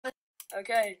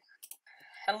Okay.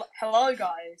 Hello,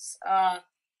 guys.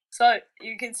 So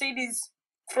you can see these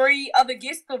 3 other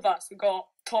guests with us. We've got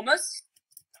Thomas.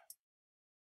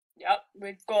 Yep.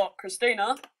 We've got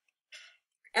Christina,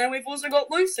 and we've also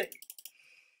got Lucy.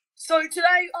 So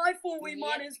today, I thought we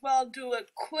might as well do a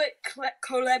quick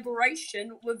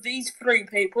collaboration with these 3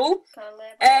 people,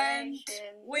 and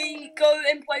we go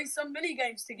and play some mini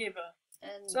games together.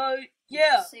 And so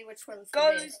yeah, see which one's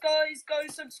guys, go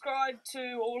subscribe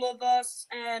to all of us,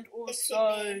 and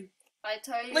also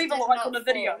leave a like on the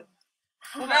video.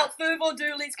 Without further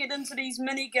ado, let's get into these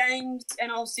mini games,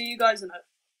 and I'll see you guys in it.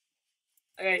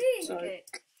 Okay, so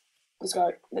let's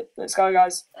go. Let's go,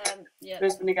 guys. Yeah.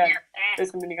 First mini game.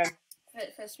 First mini game.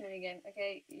 First mini game.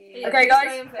 Okay. Okay,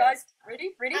 guys,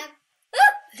 ready?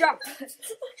 Jump.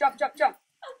 Jump.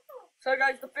 So,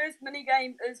 guys, the first mini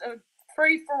game is a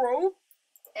free for all.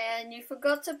 And you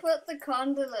forgot to put the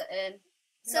conduit in.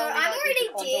 So I'm already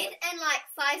dead in like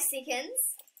 5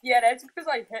 seconds. Yeah, that's because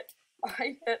I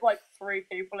hit like 3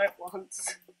 people at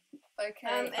once. Okay.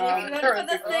 And if you want to put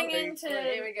the thing into...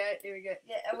 Here we go.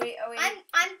 Yeah, are we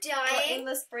I'm dying.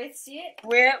 Endless breaths yet?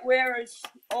 Where is...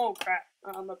 Oh, crap.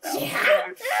 I'm about to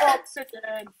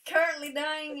oxygen. Currently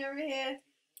dying over here.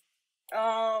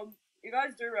 You guys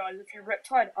do realize if you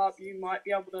riptide up, you might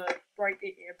be able to break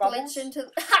the air bubbles. Glitch into...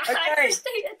 Okay.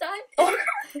 Christina died. Oh,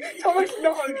 Thomas,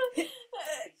 no.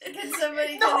 Can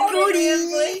somebody No, tell me again,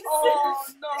 please? Oh,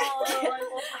 no.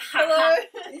 Hello?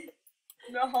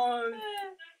 No.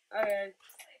 Okay.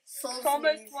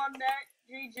 Thomas won that.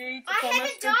 GG to I Thomas.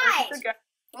 haven't died.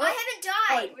 What? I haven't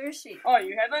died. Where is she? Oh,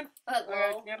 you haven't?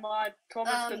 Hello. Okay, never mind.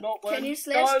 Thomas did not win. Can you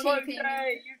slash no, TP me?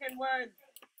 you can win.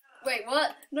 Wait,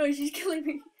 what? No, she's killing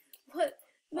me. What?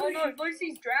 No. Oh no,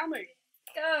 Lucy's drowning.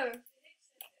 Go.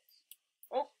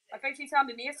 Oh, I think she's found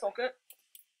an ear socket.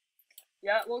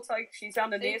 Yeah, it looks like she's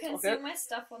found an ear socket. You can see my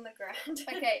stuff on the ground.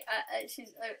 Okay,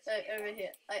 she's over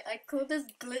here. I call this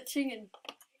glitching and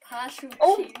partial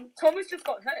cheating. Thomas just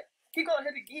got hit. He got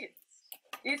hit again.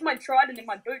 Here's my trident in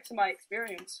my boots and my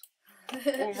experience.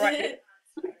 All right.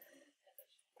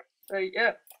 So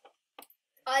yeah.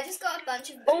 I just got a bunch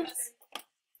of boots.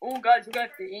 Oh guys, we're going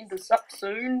to have to end this up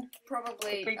soon.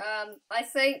 Probably. I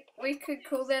think we could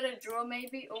call that a draw,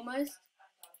 maybe, almost.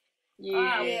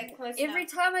 Yeah. Yeah, close Every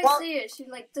enough. time I see it, she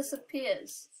like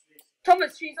disappears.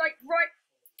 Thomas, she's like right.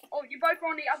 Oh, you both are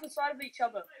on the other side of each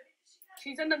other.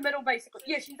 She's in the middle, basically.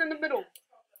 Yeah, she's in the middle.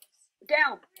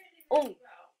 Down. Oh,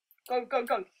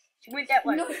 go. She went that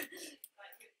way. No.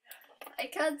 I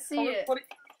can't see Thomas, it.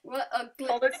 What a glitch.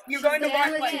 Thomas, you're going the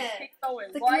right way. Keep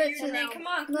going. The Why are glitch you is- drowning? Come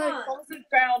on. Thomas is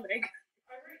drowning.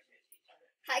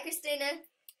 Hi, Christina.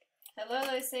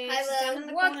 Hello, Lucy. Hi, She's down Will. in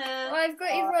the What? corner. I've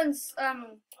got everyone's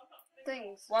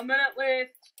things. 1 minute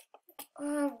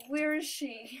left. Where is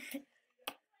she?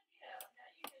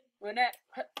 When that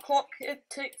clock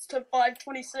ticks to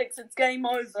 5:26, it's game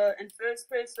over, and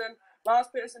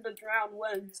last person to drown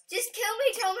wins. Just kill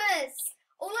me, Thomas.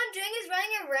 All I'm doing is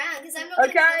running around because I'm not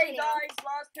gonna kill Okay, anyone. guys,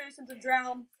 last person to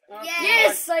drown.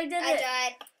 Yes, I did I it.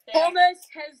 died. Thomas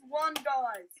has won,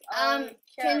 guys.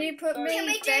 Can you put so me Can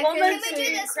we do- back can we Thomas do is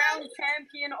into... this crowned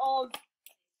champion of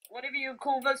whatever you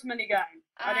call this minigame.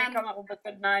 I didn't come up with a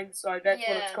good name, so that's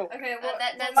what it's called. Okay, well,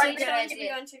 that's what a are good we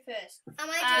idea. going to first? Am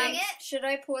I doing it? Should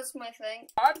I pause my thing?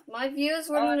 What? My viewers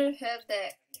wouldn't have heard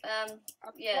that.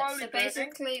 Yeah, slowly so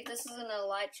basically this is an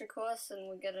elytra course and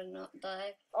we're gonna not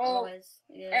die. Oh, Always.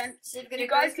 Yeah. and So you've got to you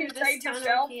go guys through can this save tunnel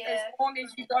yourself here, as long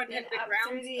as you don't then hit the up ground.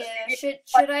 through the air. Should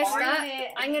I Like start? fire,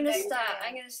 I'm and gonna then start. down.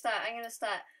 I'm gonna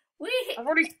start. Wait! I've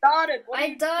already started. What are I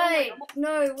you died! doing?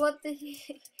 No, what the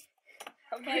heck?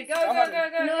 Okay, go.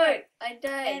 No, I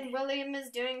died. And William is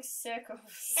doing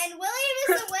circles. And William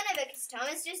is the winner because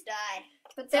Thomas just died.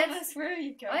 But that's... Thomas, where are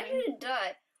you going? I didn't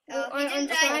die. Oh, Well, he didn't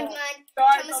die. trying- Never mind.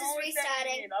 Guys, Thomas I'm is always down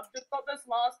restarting. again. I've just got this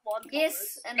last one.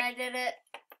 Yes, and I did it.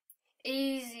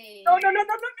 Easy. No, I ran out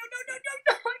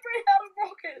of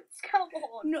rockets. Come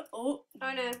on. No. Oh.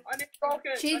 Oh no. I need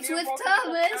rockets. Cheats I need with rockets.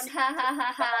 Thomas. Ha ha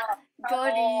ha ha. Come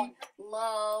Gotti. on.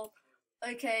 Lol.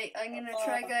 Okay, I'm gonna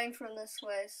try going from this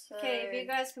way. So. Okay, have you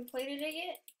guys completed it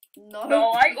yet? No.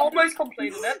 No, I almost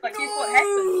completed it, but guess what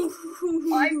happened?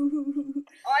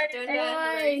 Don't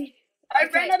Why? I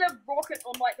Okay. ran out of rockets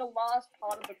on like the last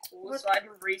part of the course, so I had to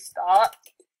restart.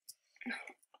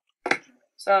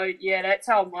 So yeah, that's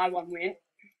how my one went.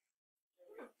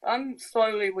 I'm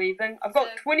slowly leaving. I've got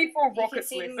So, 24 can rockets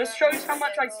see left. them This going shows how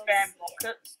much I circles. spam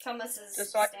rockets, Thomas is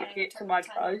just so I can standing get to on my top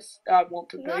of the tunnel. post I want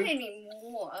to Not do.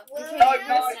 anymore. William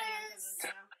no.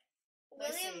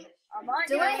 William. I might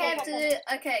Do go I on have my-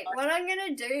 to? Okay, what I'm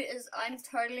gonna do is I'm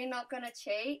totally not gonna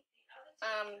cheat.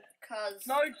 cause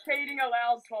No cheating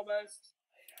allowed, Thomas.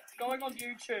 It's going on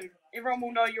YouTube. Everyone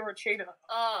will know you're a cheater.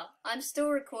 I'm still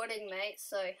recording, mate.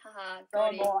 So haha, So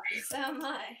got am it. I. So am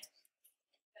I.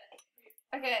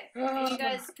 Okay, have you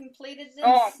guys completed this?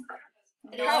 Oh,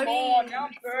 It come has on. been Now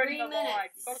I'm burning 3 the mic.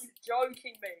 minutes. You gotta be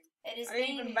joking me. It has I didn't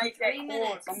even been make that 3 course.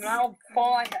 minutes. I'm now on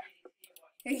fire.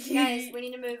 Guys, we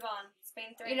need to move on. It's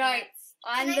been 3 You know, minutes.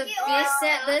 I'm Can I the get best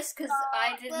one? at this because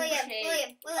I didn't William, cheat.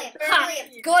 William, Ha! William.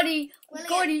 Gotti!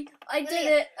 William. Gotti! I did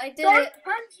William. it! I did Don't it!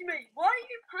 punch me. Why are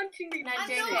you punching me? No, I'm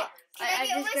Jake. not. Can I I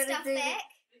get all just my gotta stuff do back?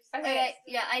 Okay,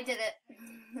 yeah, I did it.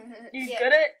 You Yeah.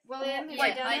 did it? William, have Yeah,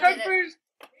 you done I did it? you did go through...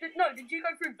 Did you go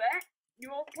through that?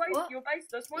 Your place? What? Your base?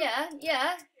 This one? Yeah,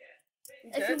 yeah.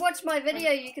 You If you did? watch my video,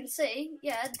 you can see.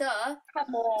 Yeah, duh.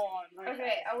 Come on.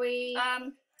 Okay, are we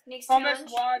next Thomas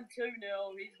challenge? won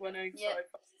 2-0. He's winning. Yep.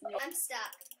 So I'm stuck.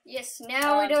 Yes,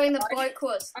 now we're doing the I- boat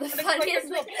course. I'm The gonna click funniest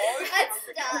into a thing. boat. I'm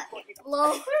stuck.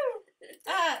 Lol.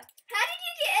 Ah, How did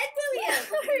you get in,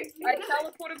 William? I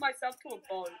teleported myself to a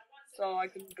boat, so I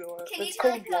can do it. Can you It's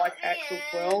called teleport life me hacks as in?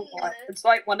 well. Like, it's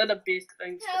like one of the best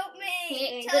things. Help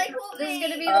me. Yeah, Teleport this is me.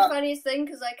 gonna be the funniest thing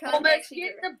because I can't Thomas, actually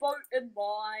get do it. the boat in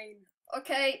mine.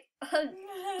 Okay,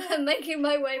 I'm making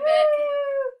my way back.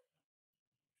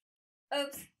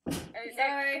 oops. And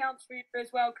Sorry. that counts for you as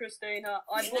well, Christina.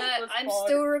 I bought No, this I'm boat.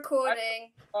 still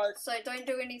recording, boat. so don't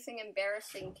do anything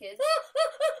embarrassing, kids.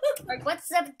 Like,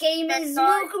 What's up, gamers? guys,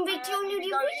 Welcome back to you a new can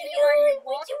video. go anywhere you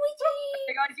want.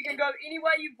 Hey guys, you can go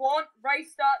anywhere you want.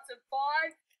 Race starts at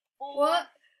 5, 4. What?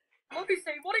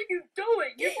 Lucy, what are you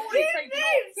doing? You've already taken off.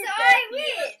 Move, Get so back I here.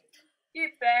 win.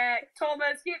 Get back.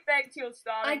 Thomas, get back to your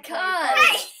starting I point.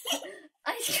 can't.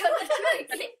 I can't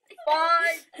make it.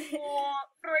 5, 4,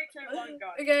 3, 2, 1, go.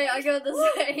 Okay, I got this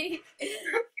way.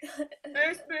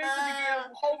 First person to get a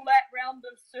whole lap round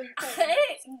the circle.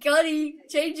 Gotti,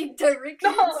 changing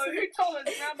directions. No, Thomas,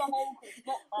 round the whole course,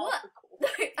 not half What? the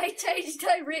course. No, I changed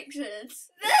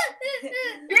directions.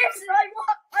 Yes, I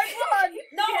won!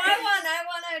 No, I won.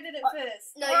 I did it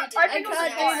first. No, you I didn't. think it was I a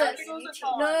can't tie. do I this. think it was a You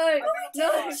tie. No, I think it was a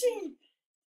no. tie.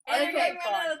 Everybody Okay,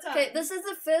 won another time. Okay, this is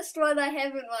the first one I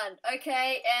haven't won.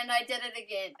 Okay, and I did it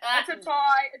again. It's a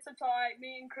tie. It's a tie.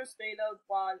 Me and Christina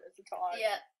won. It's a tie.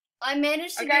 Yeah, I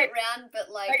managed to Okay. get round,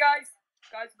 but like Hey guys,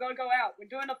 we gotta go out. We're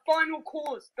doing the final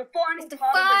course. The final it's the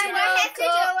part of the final game. I have to do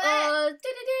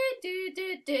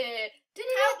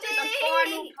Help The me.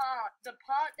 final part. The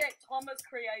part that Thomas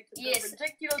created. Yes. The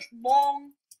ridiculous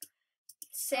long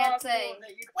sad parkour thing. that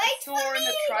you Wait saw for in the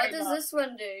me. What trailer. does this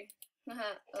one do?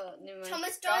 Oh, never mind.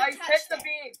 Thomas, don't Guys, touch hit the that.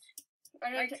 bench. I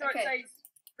don't, Make sure okay. it says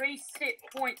reset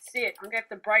point set. I'm gonna have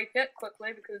to break it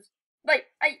quickly because wait,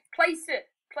 hey, place it,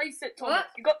 Thomas. What?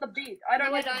 You got the bed. I don't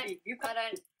No, I have don't. the bed. You I got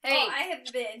don't. Oh, Hey, I have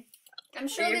the bin. I'm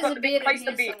sure you've there's got a the bed bed. in Place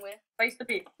the here bed. somewhere. place the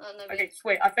bed. Oh, no Okay, bed.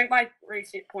 sweet. I think my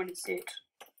reset point is set.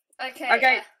 Okay.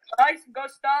 Okay, guys, go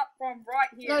start from right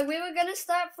here. No, we were gonna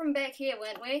start from back here,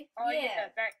 weren't we? Oh yeah, Yeah.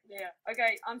 back there.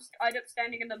 Okay, I ended up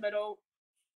standing in the middle.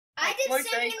 I did Lucy,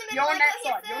 standing in the you're middle. on I that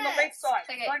got side. here You're on the left first. side.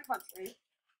 Okay. Don't punch me.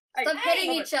 Hey, Stop hitting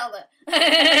Thomas, each other.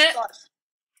 left side.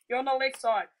 You're on the left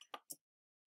side.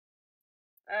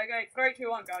 Okay, 3, 2,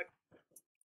 1, go.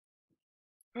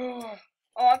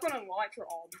 Oh, I've got an elytra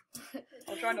on.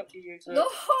 I'll try not to use it. No,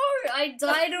 I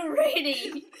died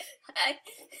already.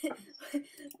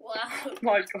 Wow. Oh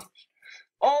my gosh.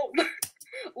 Oh,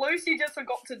 Lucy just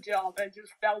forgot to jump and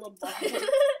just fell in love.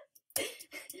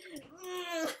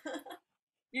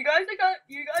 You guys think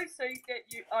that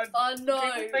Oh no.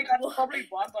 people think I've probably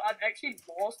won, but I've actually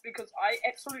lost because I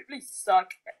absolutely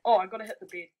suck. Oh, I gotta hit the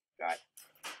bed. Right.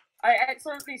 I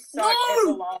absolutely suck at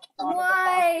the last part of the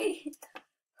Why?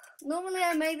 Normally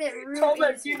I make that real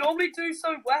Thomas, easy. you normally do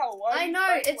so well. Why I are you know,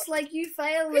 failing? it's like you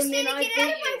fail and Christina, then I get beat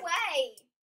out of you. my way.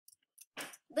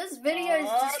 This video is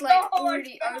just Oh, like no,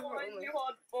 already I over fell almost. into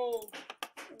one fall.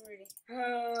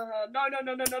 Already. No,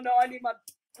 I need my...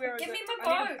 Where is Give it? me I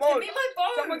my need a boat. Give me my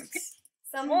Someone's boat.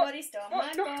 Somebody stole my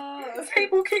What? No. boat.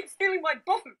 People keep stealing my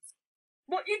boats.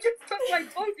 What? You just took my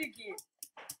boat again.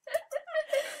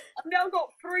 I've now got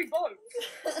 3 boats.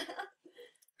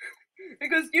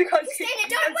 Because you guys keep Christina, you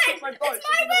don't guys win. took my It's boats.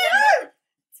 my Isn't it? boat.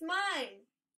 It's mine.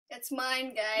 It's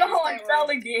mine, guys. No, don't I worry. fell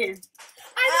again.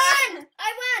 I won.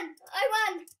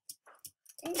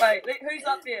 Wait, who's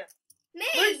up there? Me.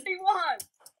 Lucy won.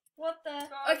 What the? So,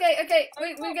 Okay, Oh,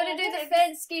 we're gonna do the oh,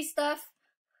 fancy stuff.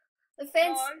 The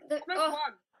fence. No, the, Thomas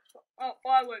won. Oh,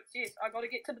 fireworks, yes. I gotta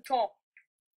get to the top.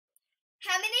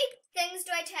 How many things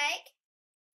do I take?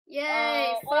 Yay!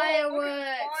 Oh, look at the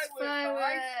Fireworks!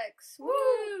 fireworks,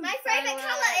 Woo! My favourite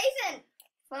colour, even.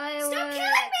 Fireworks! Stop killing me.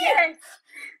 Yes,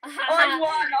 I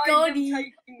won. I'm Goldie.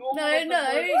 taking all No, of the no.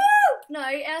 wood. No,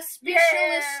 our specialist.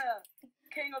 Yeah.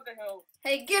 king of the hill.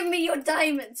 Hey, give me your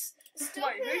diamonds. Stop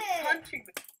Wait, who's it. punching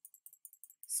me?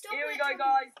 Stop Here we it, go, Tommy.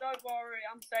 guys. Don't worry,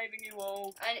 I'm saving you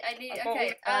all. I need. I've got all Okay.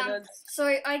 the diamonds.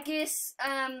 So I guess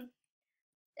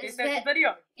Yes, is that's that the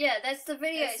video. yeah? That's the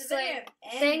video. That's the So video.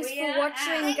 And thanks we for are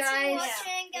watching, out. Thanks guys. for watching,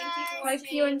 Thank you guys. for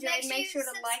Hope you watching. enjoyed. Make sure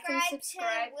to like and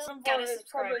subscribe. Will. Some Gotta it's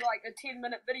subscribe. probably like a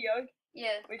 10-minute video.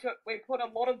 Yeah. We put a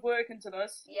lot of work into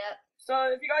this. Yep.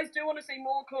 So if you guys do want to see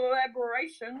more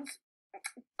collaborations,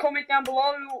 comment down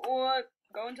below or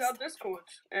go into our Discord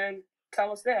and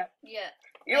tell us that. Yeah.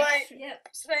 Anyway, Yep.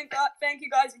 thank you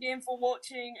guys again for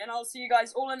watching, and I'll see you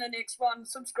guys all in the next one.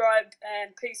 Subscribe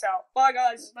and peace out. Bye,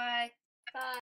 guys. Bye. Bye.